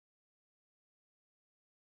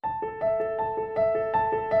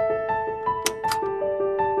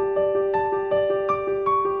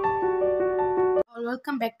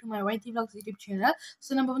Welcome back to my YT Vlogs YouTube channel.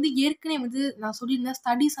 So நம்ம வந்து ஏற்கனவே வந்து நான் சொல்லியிருந்தேன்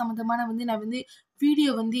ஸ்டடி சம்மந்தமான வந்து நான் வந்து வீடியோ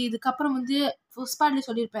வந்து இதுக்கப்புறம் வந்து ஃபர்ஸ்ட் பார்ட்லேயே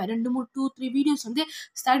சொல்லியிருப்பேன் 2-3 வீடியோஸ் வந்து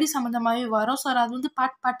ஸ்டடி சம்மந்தமாகவே வரும். ஸோ அது வந்து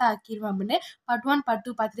பார்ட்டாக ஆக்கிடுவேன் அப்படின்னு, பார்ட் 1 பார்ட்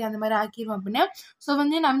 2 பார்ட் 3 அந்த மாதிரி ஆக்கிடுவேன் அப்படின்னு. ஸோ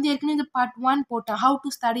வந்து நான் வந்து ஏற்கனவே இந்த பார்ட் 1 போட்டேன், ஹவு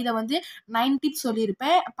டு ஸ்டடியில் வந்து 9 டிப்ஸ்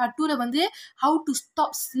சொல்லியிருப்பேன். பார்ட் 2ல் வந்து how to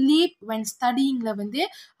stop sleep when ஸ்டடிங்கில் வந்து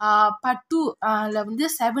பார்ட் 2ல வந்து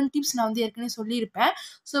 7 டிப்ஸ் நான் வந்து ஏற்கனவே சொல்லியிருப்பேன்.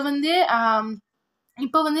 ஸோ வந்து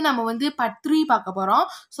இப்போ வந்து நம்ம வந்து பார்ட் 3 பார்க்க போகிறோம்.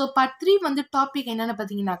 ஸோ பார்ட் 3 வந்து டாபிக் என்னென்னு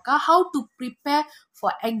பார்த்தீங்கன்னாக்கா how to prepare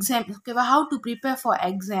for exam. ஓகேவா, how to prepare for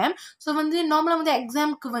exam. So வந்து நார்மலாக வந்து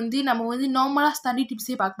எக்ஸாமுக்கு வந்து நம்ம வந்து நார்மலாக ஸ்டடி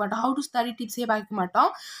டிப்ஸே பார்க்க மாட்டோம், ஹவு டு ஸ்டடி டிப்ஸே பார்க்க மாட்டோம்.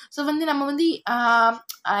 ஸோ வந்து நம்ம வந்து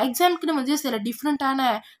எக்ஸாமுக்குன்னு வந்து சில டிஃப்ரெண்ட்டான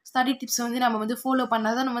ஸ்டடி டிப்ஸை வந்து நம்ம வந்து ஃபாலோ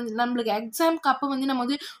பண்ணால் தான் நம்ம வந்து நம்மளுக்கு எக்ஸாமுக்கு அப்போ வந்து நம்ம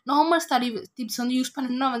வந்து நார்மல் ஸ்டடி டிப்ஸ் வந்து யூஸ்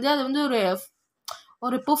பண்ணணும்னா வந்து அது வந்து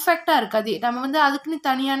ஒரு பெர்ஃபெக்டாக இருக்காது. நம்ம வந்து அதுக்குன்னு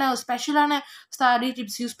தனியான ஸ்பெஷலான ஸ்டடி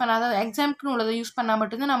டிப்ஸ் யூஸ் பண்ணாதான், எக்ஸாமுக்குன்னு உள்ளதை யூஸ் பண்ணால்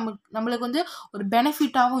மட்டும்தான் நம்மளுக்கு வந்து ஒரு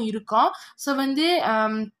பெனிஃபிட்டாகவும் இருக்கும். ஸோ வந்து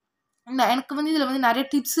எனக்கு வந்து இதில் வந்து நிறைய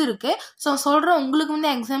டிப்ஸ் இருக்குது. ஸோ சொல்கிறேன், உங்களுக்கு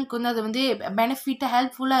வந்து எக்ஸாமுக்கு வந்து அது வந்து பெனிஃபிட்டாக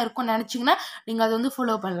ஹெல்ப்ஃபுல்லாக இருக்கும்னு நினச்சிங்கன்னா நீங்கள் அதை வந்து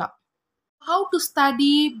ஃபாலோ பண்ணலாம். ஹவு டு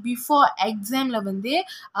ஸ்டடி பிஃபோர் எக்ஸாமில் வந்து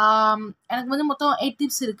எனக்கு வந்து மொத்தம் 8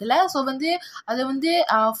 டிப்ஸ் இருக்குல்ல. ஸோ வந்து அது வந்து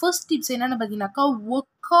ஃபர்ஸ்ட் டிப்ஸ் என்னென்னு பார்த்தீங்கன்னாக்கா ஒர்க்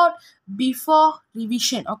அவுட் பிஃபோர்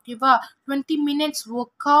ரிவிஷன். ஓகேவா, 20 minutes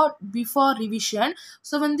work out before revision.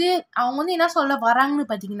 So வந்து அவங்க வந்து என்ன சொல்ல வராங்கன்னு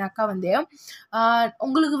பார்த்தீங்கன்னாக்கா வந்து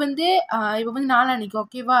உங்களுக்கு வந்து இப்போ வந்து நாளான்னைக்கு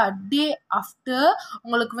ஓகேவா, டே ஆஃப்டர்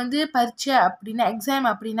உங்களுக்கு வந்து பரீட்சை அப்படின்னா, எக்ஸாம்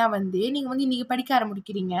அப்படின்னா வந்து நீங்கள் வந்து இன்றைக்கி படிக்க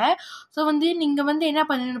ஆரம்பிக்கிறீங்க. ஸோ வந்து நீங்கள் வந்து என்ன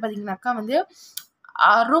பண்ணணும்னு பார்த்தீங்கன்னாக்கா வந்து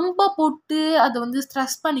ரொம்ப போட்டு அதை வந்து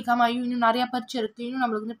ஸ்ட்ரெஸ் பண்ணிக்காமல், ஐயோ இன்னும் நிறையா பரீட்சை இருக்குது, இன்னும்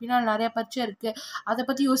நம்மளுக்கு வந்து பின்னால் நிறையா பரீட்சை இருக்குது, அதை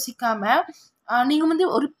பற்றி யோசிக்காமல் நீங்கள் வந்து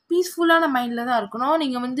ஒரு பீஸ்ஃபுல்லான மைண்டில் தான் இருக்கணும்.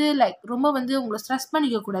 நீங்கள் வந்து ரொம்ப வந்து உங்களை ஸ்ட்ரெஸ்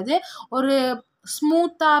பண்ணிக்கக்கூடாது. ஒரு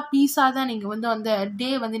ஸ்மூத்தாக பீஸாக தான் நீங்கள் வந்து அந்த டே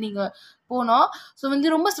வந்து நீங்கள் போகணும். ஸோ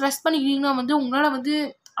வந்து ரொம்ப ஸ்ட்ரெஸ் பண்ணிக்கிட்டீங்கன்னா வந்து உங்களால் வந்து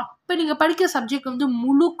அப்போ நீங்கள் படிக்கிற சப்ஜெக்ட் வந்து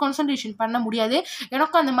முழு கான்சன்ட்ரேஷன் பண்ண முடியாது.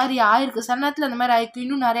 எனக்கும் அந்த மாதிரி ஆயிருக்கு, சில நேரத்தில் அந்த மாதிரி ஆயிருக்கு.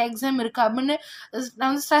 இன்னும் நிறைய எக்ஸாம் இருக்குது அப்படின்னு நான்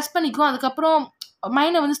வந்து ஸ்ட்ரெஸ் பண்ணிக்குவோம். அதுக்கப்புறம்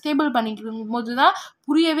மைண்டை வந்து ஸ்டேபிள் பண்ணிக்கும் போது தான்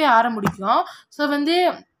புரியவே ஆரம்பிக்கும். ஸோ வந்து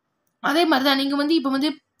அதே மாதிரி தான் நீங்கள் வந்து இப்போ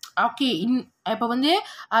வந்து ஓகே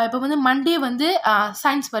இப்போ வந்து மண்டே வந்து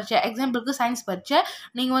சயின்ஸ் பரீட்சை, எக்ஸாம்பிளுக்கு சயின்ஸ் பரீட்சை,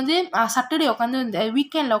 நீங்கள் வந்து சாட்டர்டே உட்காந்து இந்த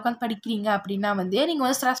வீக்கெண்டில் உட்காந்து படிக்கிறீங்க அப்படின்னா வந்து நீங்கள்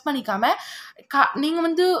வந்து ஸ்ட்ரெஸ் பண்ணிக்காமல் நீங்கள்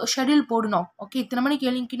வந்து ஷெடியூல் போடணும். ஓகே, இத்தனை மணிக்கு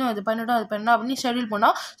எழுந்திக்கணும், இது பண்ணணும் அப்படின்னு ஷெடியூல்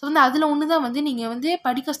போடணும். ஸோ வந்து அதில் ஒன்று தான் வந்து நீங்கள் வந்து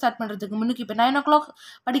படிக்க ஸ்டார்ட் பண்ணுறதுக்கு முன்னுக்கு இப்போ 9 o'clock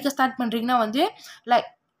படிக்க ஸ்டார்ட் பண்ணுறீங்கன்னா வந்து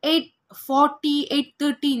 8:40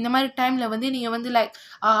 8:30 இந்த மாதிரி டைமில் வந்து நீங்கள் வந்து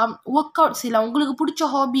ஒர்க் அவுட் செய்யலாம். உங்களுக்கு பிடிச்ச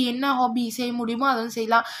ஹாபி, என்ன ஹாபி செய்ய முடியுமோ அதை வந்து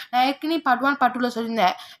செய்யலாம். நான் ஏற்கனவே பார்ட் 1 பார்ட் 2ல்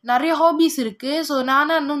சொல்லியிருந்தேன், நிறைய ஹாபிஸ் இருக்குது. ஸோ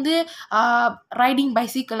நானும் வந்து ரைடிங்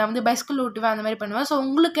பைசிக்கிள், நான் வந்து பைசிக்கிள் ஓட்டுவேன், அந்த மாதிரி பண்ணுவேன். ஸோ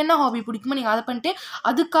உங்களுக்கு என்ன ஹாபி பிடிக்குமோ நீங்கள் அதை பண்ணிட்டு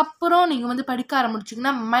அதுக்கப்புறம் நீங்கள் வந்து படிக்க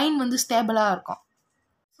ஆரம்பிச்சிங்கன்னா மைண்ட் வந்து ஸ்டேபிளாக இருக்கும்.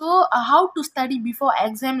 So how to study before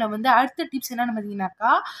எக்ஸாமில் வந்து அடுத்த டிப்ஸ் என்னென்னு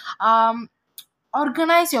பார்த்தீங்கன்னாக்கா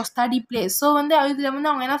organise your study place. So வந்து இதில் வந்து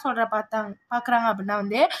அவங்க என்ன பார்க்குறாங்க அப்படின்னா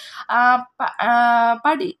வந்து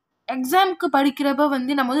எக்ஸாமுக்கு படிக்கிறப்ப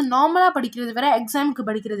வந்து நம்ம வந்து நார்மலாக படிக்கிறது வேறு, எக்ஸாமுக்கு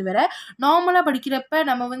படிக்கிறது வேறு. நார்மலாக படிக்கிறப்ப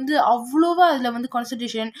நம்ம வந்து அவ்வளோவா அதில் வந்து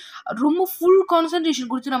கான்சன்ட்ரேஷன், ரொம்ப ஃபுல் கான்சன்ட்ரேஷன்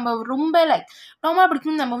கொடுத்து நம்ம ரொம்ப நார்மலாக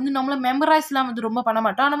படிக்கணும். நம்ம வந்து நம்மளை மெமரைஸ்லாம் வந்து ரொம்ப பண்ண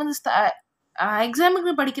மாட்டோம். ஆனால் வந்து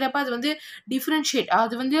எக்ஸாமுக்கு படிக்கிறப்ப அது வந்து டிஃப்ரென்ஷியேட்,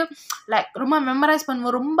 அது வந்து ரொம்ப மெமரைஸ்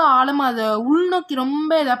பண்ணுவோம், ரொம்ப ஆழமாக அதை உள்நோக்கி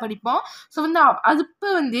ரொம்ப இதாக படிப்போம். ஸோ வந்து அதுப்போ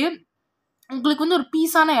வந்து உங்களுக்கு வந்து ஒரு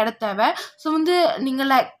பீஸான இடம் தேவை. ஸோ வந்து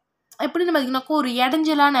நீங்கள் எப்படின்னு பார்த்தீங்கன்னாக்கா ஒரு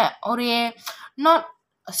இடைஞ்சலான ஒரு நாட்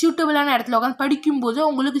சூட்டபிளான இடத்துல உட்காந்து படிக்கும்போது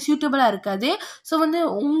உங்களுக்கு சூட்டபிளாக இருக்காது. ஸோ வந்து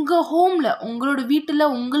உங்கள் ஹோமில், உங்களோட வீட்டில்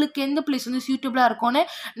உங்களுக்கு எந்த பிளேஸ் வந்து சூட்டபிளாக இருக்கும்னு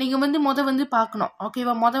நீங்கள் வந்து வந்து பார்க்கணும்.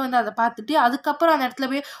 ஓகேவா, வந்து அதை பார்த்துட்டு அதுக்கப்புறம் அந்த இடத்துல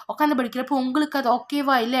போய் உட்காந்து படிக்கிறப்போ உங்களுக்கு அது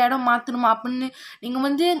ஓகேவா இல்லை இடம் மாற்றணுமா அப்படின்னு நீங்கள்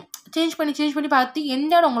வந்து சேஞ்ச் பண்ணி பார்த்து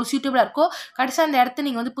எந்த இடம் உங்களுக்கு சூட்டபிளாக இருக்கோ கடைசியாக அந்த இடத்த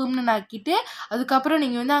நீங்கள் வந்து பெர்மனன்ட் ஆக்கிட்டு அதுக்கப்புறம்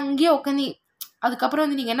நீங்கள் வந்து அங்கேயே உட்காந்து அதுக்கப்புறம்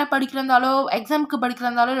வந்து நீங்கள் என்ன படிக்கிறதாலோ, எக்ஸாமுக்கு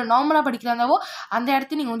படிக்கிறதாலோ இல்லை நார்மலாக படிக்கிறதாவோ அந்த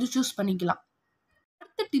இடத்த நீங்கள் வந்து சூஸ் பண்ணிக்கலாம்.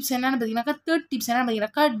 அடுத்த டிப்ஸ் என்னென்னு பார்த்தீங்கன்னாக்கா, தேர்ட் டிப்ஸ் என்னென்னு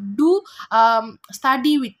பார்த்தீங்கன்னாக்கா two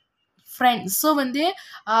study with friends. So வந்து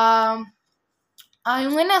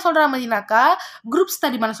இவங்க என்ன சொல்கிறாங்க பார்த்தீங்கன்னாக்கா குரூப்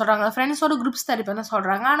ஸ்டடி பண்ண சொல்கிறாங்க, ஃப்ரெண்ட்ஸோட குரூப் ஸ்டடி பண்ண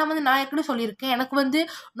சொல்கிறாங்க. ஆனால் வந்து நான் ஏற்கனவே சொல்லியிருக்கேன், எனக்கு வந்து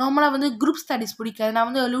நார்மலாக வந்து குரூப் ஸ்டடிஸ் பிடிக்காது. நான்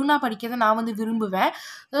வந்து லூனா படிக்கிறத நான் வந்து விரும்புவேன்.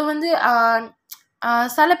 ஸோ வந்து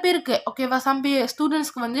சில பேருக்கு ஓகேவா,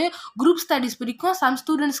 ஸ்டூடெண்ட்ஸ்க்கு வந்து குரூப் ஸ்டடீஸ் பிடிக்கும். சம்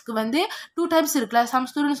ஸ்டூடெண்ட்ஸ்க்கு வந்து 2 டைப்ஸ் இருக்குல்ல. சம்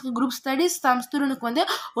ஸ்டூடெண்ட்ஸ்க்கு குரூப் ஸ்டடீஸ், சம் ஸ்டூடெண்ட்க்கு வந்து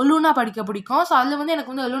ஒலூனா படிக்க பிடிக்கும். ஸோ அதில் வந்து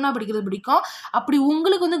எனக்கு வந்து ஒலூனா படிக்கிறது பிடிக்கும். அப்படி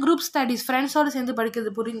உங்களுக்கு வந்து குரூப் ஸ்டடீஸ் ஃப்ரெண்ட்ஸோடு சேர்ந்து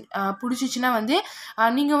படிக்கிறது பிடிச்சிச்சின்னா வந்து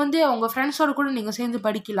நீங்கள் வந்து உங்கள் ஃப்ரெண்ட்ஸோட கூட நீங்கள் சேர்ந்து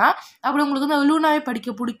படிக்கலாம். அப்படி உங்களுக்கு வந்து ஒலூனாவே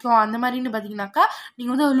படிக்க பிடிக்கும் அந்த மாதிரின்னு பார்த்தீங்கன்னாக்கா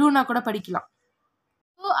நீங்கள் வந்து ஒலூனா கூட படிக்கலாம்.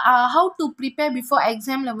 So how to prepare before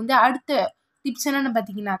எக்ஸாமில் வந்து அடுத்த டிப்ஸ் என்னென்னு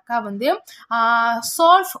பார்த்தீங்கன்னாக்கா வந்து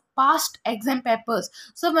solve past exam papers.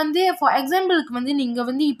 So வந்து ஃபார் எக்ஸாம்பிளுக்கு வந்து நீங்கள்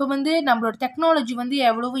வந்து இப்போ வந்து நம்மளோட டெக்னாலஜி வந்து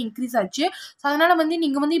எவ்வளவோ இன்க்ரீஸ் ஆச்சு. ஸோ அதனால் வந்து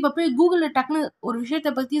நீங்கள் வந்து இப்போ போய் கூகுளில் டக்குன்னு ஒரு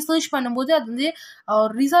விஷயத்தை பற்றி சர்ச் பண்ணும்போது அது வந்து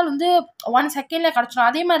ரிசல்ட் வந்து 1 செகண்டில் கிடச்சிடும்.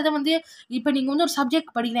 அதே மாதிரி தான் வந்து இப்போ நீங்கள் வந்து ஒரு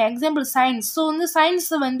சப்ஜெக்ட் படிக்கிறீங்க, எக்ஸாம்பிள் சயின்ஸ். ஸோ வந்து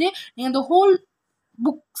சயின்ஸை வந்து நீங்கள் அந்த ஹோல்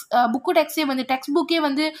புக்கு டெக்ஸ்டே வந்து டெக்ஸ்ட் புக்கே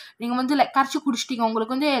வந்து நீங்கள் வந்து கரைச்சி குடிச்சிட்டீங்க.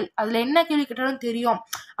 உங்களுக்கு வந்து அதில் என்ன கேள்வி கேட்டாலும் தெரியும்.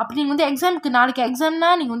 அப்படி நீங்கள் வந்து எக்ஸாமுக்கு நாளைக்கு எக்ஸாம்னா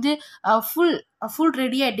நீங்கள் வந்து ஃபுல்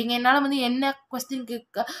ரெடி ஆகிட்டீங்க. என்னால் வந்து என்ன கொஸ்டின்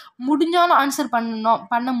கேட்க முடிஞ்சாலும் ஆன்சர்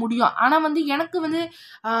பண்ண முடியும். ஆனால் வந்து எனக்கு வந்து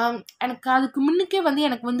எனக்கு அதுக்கு முன்னுக்கே வந்து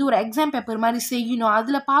எனக்கு வந்து ஒரு எக்ஸாம் பேப்பர் மாதிரி செய்யணும்,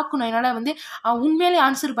 அதில் பார்க்கணும் என்னால் வந்து உண்மையிலே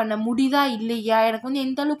ஆன்சர் பண்ண முடியுதா இல்லையா, எனக்கு வந்து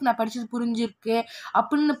எந்த அளவுக்கு நான் படித்தது புரிஞ்சிருக்கு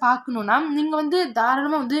அப்படின்னு பார்க்கணுன்னா நீங்கள் வந்து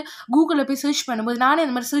தாராளமாக வந்து கூகுளில் போய் சர்ச் பண்ணும்போது, நானே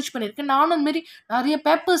இந்த மாதிரி சர்ச் பண்ணியிருக்கேன். நானும் இந்த மாதிரி நிறைய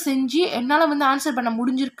பேப்பர் செஞ்சு என்னால் வந்து ஆன்சர் பண்ண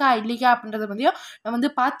முடிஞ்சிருக்கா இல்லையா அப்படின்றத வந்து நான்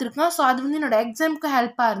வந்து பார்த்துருக்கேன். ஸோ அது வந்து என்னோடய எக்ஸாமுக்கு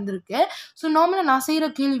ஹெல்ப்பாக இருந்திருக்கு. ஸோ நார்மலாக நான் செய்கிற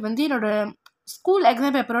கேள்வி வந்து என்னோடய ஸ்கூல்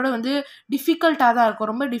எக்ஸாம் பேப்பரோட வந்து டிஃபிகல்ட்டாக தான் இருக்கும்,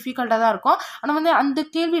 ரொம்ப டிஃபிகல்ட்டாக தான் இருக்கும். ஆனால் வந்து அந்த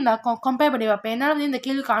கேள்வி நான் கம்பேர் பண்ணி வைப்பேன், என்னால் வந்து இந்த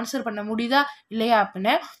கேள்விக்கு ஆன்சர் பண்ண முடியுதா இல்லையா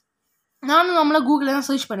அப்படின்னு. நானும் நம்மளாம் கூகுளில் தான்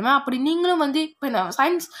சர்ச் பண்ணுவேன். அப்படி நீங்களும் வந்து இப்போ நான்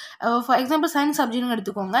சயின்ஸ் ஃபார் எக்ஸாம்பிள் சயின்ஸ் சப்ஜெக்ட்னு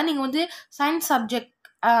எடுத்துக்கோங்க. நீங்கள் வந்து science subject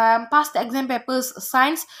past exam papers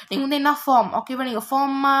science நீங்கள் வந்து என்ன ஃபார்ம் ஓகேவா, நீங்கள்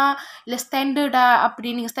ஃபார்மா இல்லை ஸ்டாண்டர்டா, அப்படி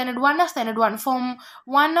நீங்கள் ஸ்டாண்டர்ட் 1 ஃபார்ம்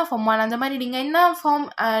 1 அந்த மாதிரி நீங்கள் என்ன ஃபார்ம்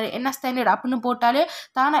என்ன ஸ்டாண்டர்ட் அப்படின்னு போட்டாலே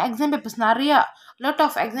தானே எக்ஸாம் பேப்பர்ஸ் நிறையா லாட்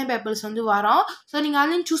ஆஃப் எக்ஸாம் பேப்பர்ஸ் வந்து வரும். ஸோ நீங்கள்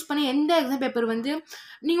அதையும் சூஸ் பண்ணி எந்த எக்ஸாம் பேப்பர் வந்து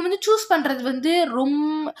நீங்கள் வந்து சூஸ் பண்ணுறது வந்து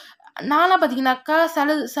ரொம்ப நானாக பார்த்தீங்கன்னாக்கா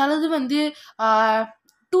சிலது வந்து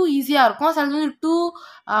டூ ஈஸியாக இருக்கும், சிலது வந்து டூ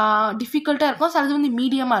டிஃபிகல்ட்டாக இருக்கும், சிலது வந்து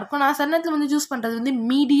மீடியமாக இருக்கும். நான் சில நேரத்தில் வந்து சூஸ் பண்ணுறது வந்து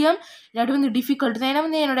மீடியம் இல்லாட்டி வந்து டிஃபிகல்ட் தான். ஏன்னா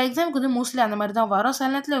வந்து என்னோடய எக்ஸாமுக்கு வந்து மோஸ்ட்லி அந்த மாதிரி தான் வரும். சில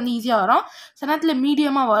நேரத்தில் வந்து ஈஸியாக வரும், சில நேரத்தில்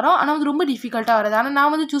மீடியமாக வரும், ஆனால் வந்து ரொம்ப டிஃபிகல்ட்டாக வராது. ஆனால்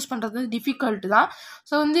நான் வந்து சூஸ் பண்ணுறது வந்து டிஃபிகல்ட் தான்.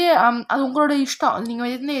 ஸோ வந்து அது உங்களோட இஷ்டம்,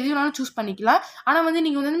 நீங்கள் எது வேணாலும் சூஸ் பண்ணிக்கலாம். ஆனால் வந்து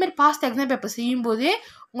நீங்கள் வந்து இந்தமாதிரி பாஸ்ட் எக்ஸாம் பேப்பர் செய்யும்போதே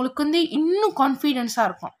உங்களுக்கு வந்து இன்னும் கான்ஃபிடென்ஸாக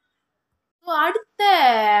இருக்கும். ஸோ அடுத்த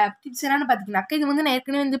டிப்ஸ் என்னென்னு பார்த்தீங்கன்னாக்கா, இது வந்து நான்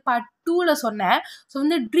ஏற்கனவே வந்து பார்ட் 2ல் சொன்னேன். ஸோ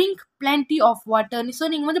வந்து drink plenty of water. So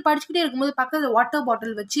நீங்கள் வந்து படிச்சுக்கிட்டே இருக்கும்போது பக்கத்தில் வாட்டர்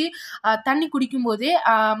பாட்டில் வச்சு தண்ணி குடிக்கும்போதே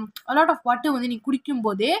லாட் ஆஃப் வாட்டர் வந்து நீங்கள்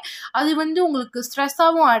குடிக்கும்போதே அது வந்து உங்களுக்கு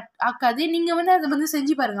ஸ்ட்ரெஸ்ஸாகவும் ஆக்காது. நீங்கள் வந்து அதை வந்து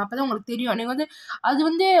செஞ்சு பாருங்கள், அப்போ தான் உங்களுக்கு தெரியும். நீங்கள் வந்து அது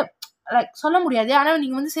வந்து சொல்ல முடியாது, ஆனால்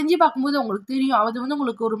நீங்கள் வந்து செஞ்சு பார்க்கும்போது உங்களுக்கு தெரியும். அது வந்து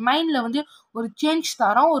உங்களுக்கு ஒரு மைண்டில் வந்து ஒரு சேஞ்ச்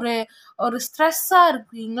தரும். ஒரு ஸ்ட்ரெஸ்ஸாக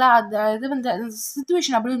இருக்குங்களா, இது வந்து அந்த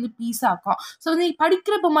சிச்சுவேஷன் அப்படியே வந்து பீஸாக இருக்கும். ஸோ வந்து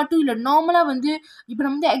படிக்கிறப்ப மட்டும் இல்லை, நார்மலாக வந்து இப்போ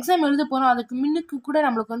நம்ம வந்து எக்ஸாம் எழுத போகிறோம், அதுக்கு முன்னுக்கு கூட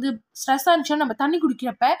நம்மளுக்கு வந்து ஸ்ட்ரெஸ்ஸாக இருந்துச்சுன்னா நம்ம தண்ணி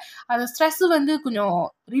குடிக்கிறப்ப அந்த ஸ்ட்ரெஸ்ஸு வந்து கொஞ்சம்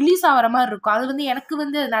ரிலீஸ் ஆகிற மாதிரி இருக்கும். அது வந்து எனக்கு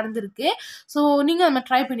வந்து அது நடந்திருக்கு. ஸோ நீங்கள் அதை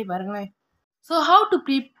ட்ரை பண்ணி பாருங்களேன். So how to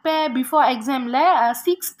prepare before எக்ஸாமில்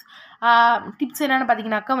 6th டிப்ஸ் என்னென்னு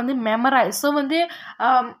பார்த்தீங்கன்னாக்கா வந்து மெமரைஸ். ஸோ வந்து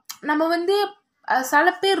நம்ம வந்து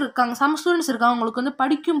சில பேர் இருக்காங்க, சம் ஸ்டூடெண்ட்ஸ் இருக்காங்க, அவங்களுக்கு வந்து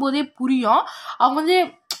படிக்கும்போதே புரியும். அவங்க வந்து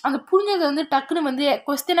அந்த புரிஞ்சதை வந்து டக்குன்னு வந்து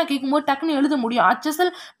கொஸ்டினை கேட்கும்போது டக்குன்னு எழுத முடியும். HSL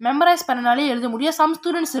மெமரைஸ் பண்ணனாலே எழுத முடியும். சம்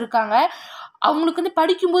ஸ்டூடெண்ட்ஸ் இருக்காங்க, அவங்களுக்கு வந்து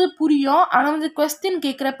படிக்கும்போது புரியும், ஆனால் வந்து கொஸ்டின்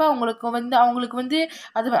கேட்குறப்ப அவங்களுக்கு வந்து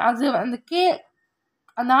அது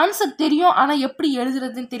அந்த ஆன்சர் தெரியும், ஆனால் எப்படி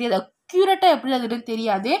எழுதுறதுன்னு தெரியாது, அக்யூரேட்டாக எப்படி எழுதுறதுன்னு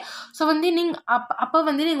தெரியாது. ஸோ வந்து நீங்கள் அப்போ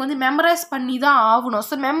வந்து நீங்கள் வந்து மெமரைஸ் பண்ணி தான் ஆகணும்.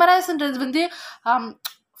 ஸோ மெமரைஸ்ன்றது வந்து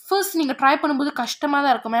ஃபர்ஸ்ட் நீங்கள் ட்ரை பண்ணும்போது கஷ்டமாக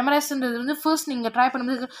தான் இருக்கும். மெமரைஸ்ன்றது வந்து ஃபர்ஸ்ட் நீங்கள் ட்ரை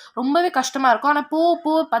பண்ணும்போது ரொம்பவே கஷ்டமாக இருக்கும். ஆனால்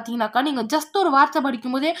போக பார்த்தீங்கன்னாக்கா நீங்கள் ஜஸ்ட் ஒரு வார்த்தை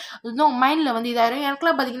படிக்கும்போதே அது வந்து உங்கள் மைண்டில் வந்து இதாயிரும்.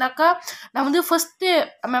 எனக்குலாம் பார்த்தீங்கன்னாக்கா நான் வந்து ஃபஸ்ட்டு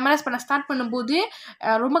மெமரைஸ் பண்ண ஸ்டார்ட் பண்ணும்போது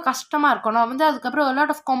ரொம்ப கஷ்டமாக இருக்கும். நான் வந்து அதுக்கப்புறம்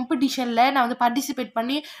லாட் ஆஃப் காம்படிஷனில் நான் வந்து பார்ட்டிசிபேட்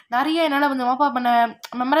பண்ணி நிறைய என்னால் வந்து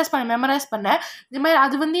மெமரைஸ் பண்ணேன். இது மாதிரி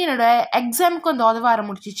அது வந்து என்னோடய எக்ஸாமுக்கு வந்து உதவ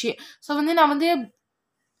ஆரம்பிச்சிச்சு. ஸோ வந்து நான் வந்து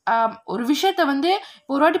ஒரு விஷயத்த வந்து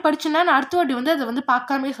ஒரு வாட்டி படிச்சேன்னா நான் அடுத்த வாட்டி வந்து அதை வந்து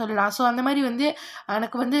பார்க்காமே சொல்லலாம். ஸோ அந்த மாதிரி வந்து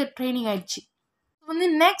எனக்கு வந்து ட்ரைனிங் ஆயிடுச்சு. வந்து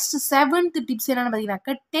நெக்ஸ்ட் 7th டிப்ஸ் என்னென்னு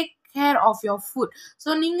பார்த்தீங்கன்னாக்கா, take care of your food.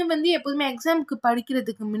 So நீங்கள் வந்து எப்போதுமே எக்ஸாமுக்கு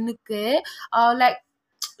படிக்கிறதுக்கு முன்னுக்கு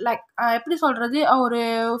லைக் எப்படி சொல்கிறது, ஒரு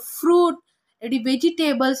ஃப்ரூட் இல்லாட்டி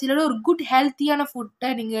வெஜிடேபிள்ஸ் இல்லாட்டி ஒரு குட் ஹெல்த்தியான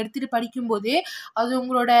ஃபுட்டை நீங்கள் எடுத்துகிட்டு படிக்கும்போதே அது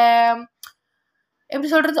உங்களோட எப்படி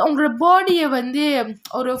சொல்கிறது, உங்களோட பாடியை வந்து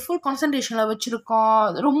ஒரு ஃபுல் கான்சன்ட்ரேஷனில் வச்சுருக்கோம்.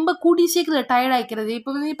 ரொம்ப கூடி சீக்கிரம் டயர்ட் ஆகிக்கிறது.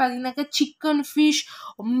 இப்போ வந்து பார்த்தீங்கன்னாக்கா சிக்கன், ஃபிஷ்,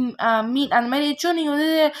 மீட் அந்த மாதிரி ஏதாச்சும் நீங்கள் வந்து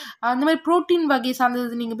அந்த மாதிரி ப்ரோட்டீன் வகை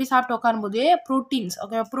சார்ந்தது நீங்கள் போய் சாப்பிட்டு உட்காரும்போது ப்ரோட்டீன்ஸ்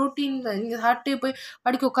ஓகே ப்ரோட்டீன் நீங்கள் சாப்பிட்டு போய்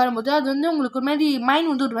படிக்க உட்காரும்போது அது வந்து உங்களுக்கு ஒரு மாதிரி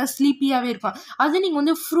மைண்ட் வந்து ஒரு மாதிரி ஸ்லீப்பியாகவே இருக்கும். அது நீங்கள்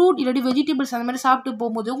வந்து ஃப்ரூட் இல்லாட்டி வெஜிடபிள்ஸ் அந்த மாதிரி சாப்பிட்டு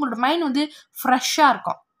போகும்போது உங்களோட மைண்ட் வந்து ஃப்ரெஷ்ஷாக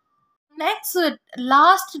இருக்கும். நெக்ஸ்ட்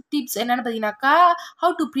லாஸ்ட் டிப்ஸ் என்னன்னு பார்த்தீங்கன்னாக்கா,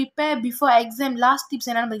 have to prepare before exam. Last tips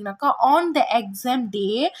என்னன்னு பார்த்தீங்கன்னாக்கா, on the exam day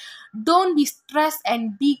don't be stress and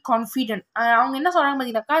be confident. அவங்க என்ன சொல்கிறாங்க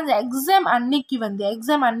பார்த்தீங்கன்னாக்கா, அந்த எக்ஸாம்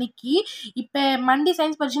அன்னைக்கு இப்போ மண்டே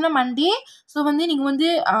சயின்ஸ் படிச்சுன்னா மண்டே. ஸோ வந்து நீங்கள் வந்து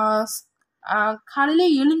காலையில்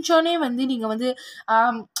எழுந்தோடனே வந்து நீங்கள் வந்து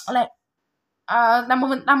லைக்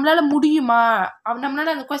நம்மளால முடியுமா,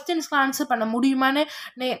 நம்மளால அந்த கொஸ்டின்ஸ்க்கு ஆன்சர் பண்ண முடியுமான்னு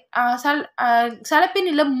சில பேர்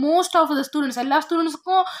இல்லை, மோஸ்ட் ஆஃப் த ஸ்டூடெண்ட்ஸ் எல்லா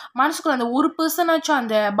ஸ்டூடெண்ட்ஸுக்கும் மனசுக்குள்ள அந்த 1%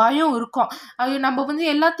 அந்த பயம் இருக்கும். அது நம்ம வந்து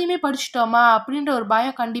எல்லாத்தையுமே படிச்சுட்டோமா அப்படின்ற ஒரு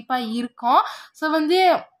பயம் கண்டிப்பாக இருக்கும். ஸோ வந்து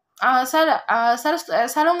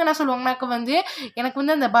சிலவங்க என்ன சொல்லுவாங்கனாக்க வந்து எனக்கு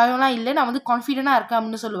வந்து அந்த பயம்லாம் இல்லை, நான் வந்து கான்ஃபிடென்ட்டாக இருக்கேன்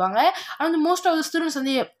அப்படின்னு சொல்லுவாங்க. ஆனால் வந்து மோஸ்ட் ஆஃப் த ஸ்டூடெண்ட்ஸ்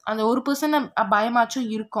வந்து அந்த 1% பயமாச்சும்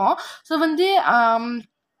இருக்கும். ஸோ வந்து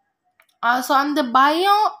ஸோ அந்த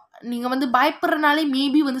பயம் நீங்கள் வந்து பயப்படுறனாலே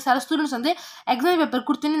மேபி வந்து சில ஸ்டூடெண்ட்ஸ் வந்து எக்ஸாம் பேப்பர்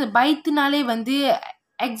கொடுத்தோன்னே இந்த பயத்தினாலே வந்து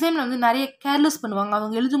எக்ஸாமில் வந்து நிறைய கேர்லெஸ் பண்ணுவாங்க.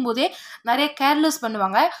 அவங்க எழுதும்போதே நிறைய கேர்லெஸ்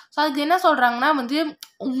பண்ணுவாங்க. ஸோ அதுக்கு என்ன சொல்கிறாங்கன்னா வந்து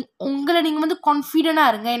உங்களை நீங்கள் வந்து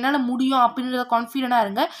கான்ஃபிடென்ட்டாக இருங்க, என்னால் முடியும் அப்படின்றத கான்ஃபிடென்ட்டாக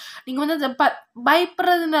இருங்க. நீங்கள் வந்து அந்த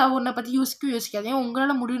பயப்படுறது ஒன்றை பற்றி யோசிக்காதீங்க.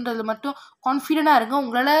 உங்களால் முடியுன்றது மட்டும் கான்ஃபிடென்ட்டாக இருங்க.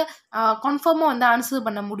 உங்களால் கன்ஃபார்மாக வந்து ஆன்சர்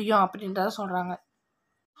பண்ண முடியும் அப்படின்றத சொல்கிறாங்க.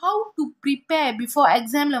 how to prepare before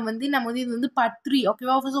examல வந்து நம்ம வந்து இது வந்து part 3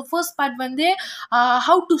 ஓகேவா. ஸோ ஃபர்ஸ்ட் பார்ட் வந்து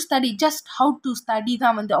how to study, just how to study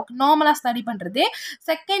தான் வந்து ஓகே நார்மலாக ஸ்டடி பண்ணுறது.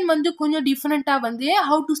 செகண்ட் வந்து கொஞ்சம் டிஃப்ரெண்ட்டாக வந்து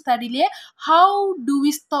how to studyலே how do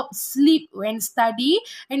we stop sleep when study,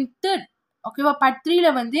 and third ஓகேவா பார்ட் 3ல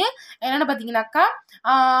வந்து என்னென்னு பார்த்தீங்கன்னாக்கா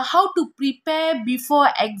how to prepare before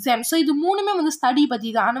exam. So இது மூணுமே வந்து ஸ்டடி பற்றி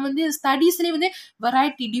தான். ஆனால் வந்து ஸ்டடீஸ்லேயே வந்து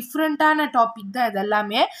வெரைட்டி டிஃப்ரெண்ட்டான டாபிக் தான் இது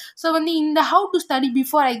எல்லாமே. ஸோ வந்து இந்த how to study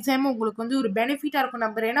before exam உங்களுக்கு வந்து ஒரு பெனிஃபிட்டாக இருக்கும்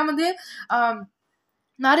நம்புறேன். ஏன்னா வந்து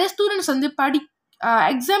நிறைய ஸ்டூடெண்ட்ஸ் வந்து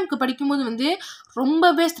எக்ஸாமுக்கு படிக்கும்போது வந்து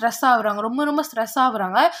ரொம்பவே ஸ்ட்ரெஸ் ஆகுறாங்க, ரொம்ப ஸ்ட்ரெஸ்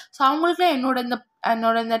ஆகுறாங்க. ஸோ அவங்களுக்குலாம்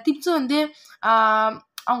என்னோட இந்த டிப்ஸ் வந்து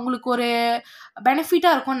அவங்களுக்கு ஒரு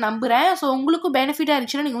பெனிஃபிட்டாக இருக்கும்னு நம்புகிறேன். ஸோ உங்களுக்கும் பெனிஃபிட்டாக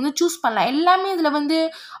இருந்துச்சுன்னா நீங்கள் வந்து சூஸ் பண்ணலாம். எல்லாமே இதில் வந்து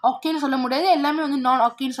ஓகேன்னு சொல்ல முடியாது, எல்லாமே வந்து நான்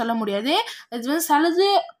ஓகேன்னு சொல்ல முடியாது. இது வந்து சிலது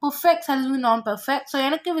பர்ஃபெக்ட், சிலது வந்து நான் பர்ஃபெக்ட். ஸோ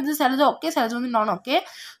எனக்கு வந்து சிலது ஓகே, சிலது வந்து நான் ஓகே.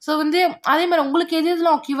 ஸோ வந்து அதே மாதிரி உங்களுக்கு எது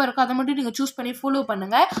எதுலாம் ஓகேவாக இருக்கோ அதை மட்டும் நீங்கள் சூஸ் பண்ணி ஃபாலோ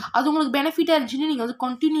பண்ணுங்கள். அது உங்களுக்கு பெனிஃபிட்டாக இருந்துச்சுன்னு நீங்கள் வந்து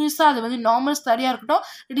கண்டினியூஸாக அது வந்து நார்மல் ஸ்டடியாக இருக்கட்டும்,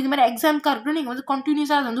 இது மாதிரி எக்ஸாமுக்காக இருக்கட்டும், நீங்கள் வந்து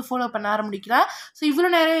கண்டினியூஸாக அதை வந்து ஃபாலோ பண்ண ஆரம்பிக்கலாம். ஸோ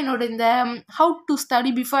இவ்வளோ நேரம் என்னோட இந்த how to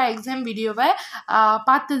study before exam வீடியோவை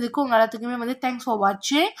பார்த்ததுக்கு உங்கள் எல்லாத்துக்குமே வந்து தேங்க்ஸ் ஃபார்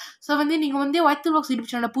வாட்சிங். ஸோ வந்து நீங்கள் வந்து வைத்தல் பாக்ஸ் யூடியூப்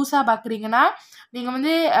சேனலை புதுசாக பார்க்குறீங்கன்னா நீங்கள்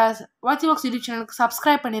வந்து வைத்தல் பாக்ஸ் யூடியூப் சேனலுக்கு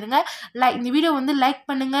சப்ஸ்கிரைப் பண்ணிடுங்க. இந்த வீடியோ வந்து லைக்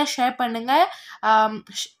பண்ணுங்கள், ஷேர் பண்ணுங்கள்,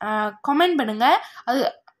 கமெண்ட் பண்ணுங்கள். அது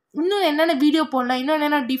இன்னும் என்னென்ன வீடியோ போடலாம், இன்னும்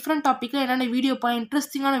என்னென்ன டிஃப்ரெண்ட் டாப்பிக்கில் என்னென்ன வீடியோ போடலாம்,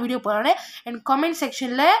 இன்ட்ரெஸ்டிங்கான வீடியோ போடலான்னு எனக்கு கமெண்ட்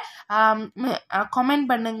செக்ஷனில் கமெண்ட்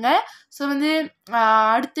பண்ணுங்கள். ஸோ வந்து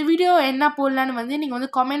அடுத்த வீடியோ என்ன போடலான்னு வந்து நீங்கள்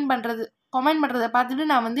வந்து கமெண்ட் பண்ணுறதை பார்த்துட்டு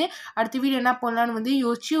நான் வந்து அடுத்த வீடியோ என்ன போடலான்னு வந்து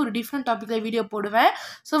யோசிச்சு ஒரு டிஃப்ரெண்ட் டாப்பிக்கில் வீடியோ போடுவேன்.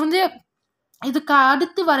 ஸோ வந்து இதுக்கு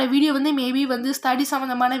அடுத்து வர வீடியோ வந்து மேபி வந்து ஸ்டடி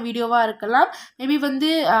சம்மந்தமான வீடியோவாக இருக்கலாம், மேபி வந்து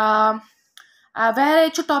வேறு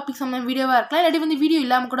ஏதாச்சும் டாபிக் சம்மந்த வீடியோவாக இருக்கலாம், இல்லாட்டி வந்து வீடியோ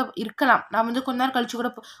இல்லாமல் கூட இருக்கலாம். நான் வந்து கொஞ்ச நாள்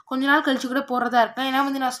கழிச்சு கூட போகிறதா இருக்கேன். ஏன்னா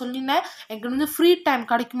வந்து நான் சொல்லியிருந்தேன் எனக்கு வந்து ஃப்ரீ டைம்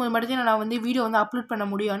கிடைக்கும்போது மட்டும் நான் வந்து வீடியோ வந்து அப்லோட் பண்ண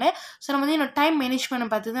முடியும்னு. ஸோ நான் வந்து என்னோட டைம் மேனேஜ் பண்ண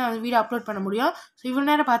பார்த்து தான் நான் வந்து வீடியோ அப்லோட் பண்ண முடியும். ஸோ இவ்வளோ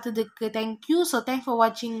நேரம் பார்த்ததுக்கு தேங்க்யூ. ஸோ தேங்க்ஸ் ஃபார்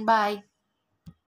வாட்சிங். பாய்.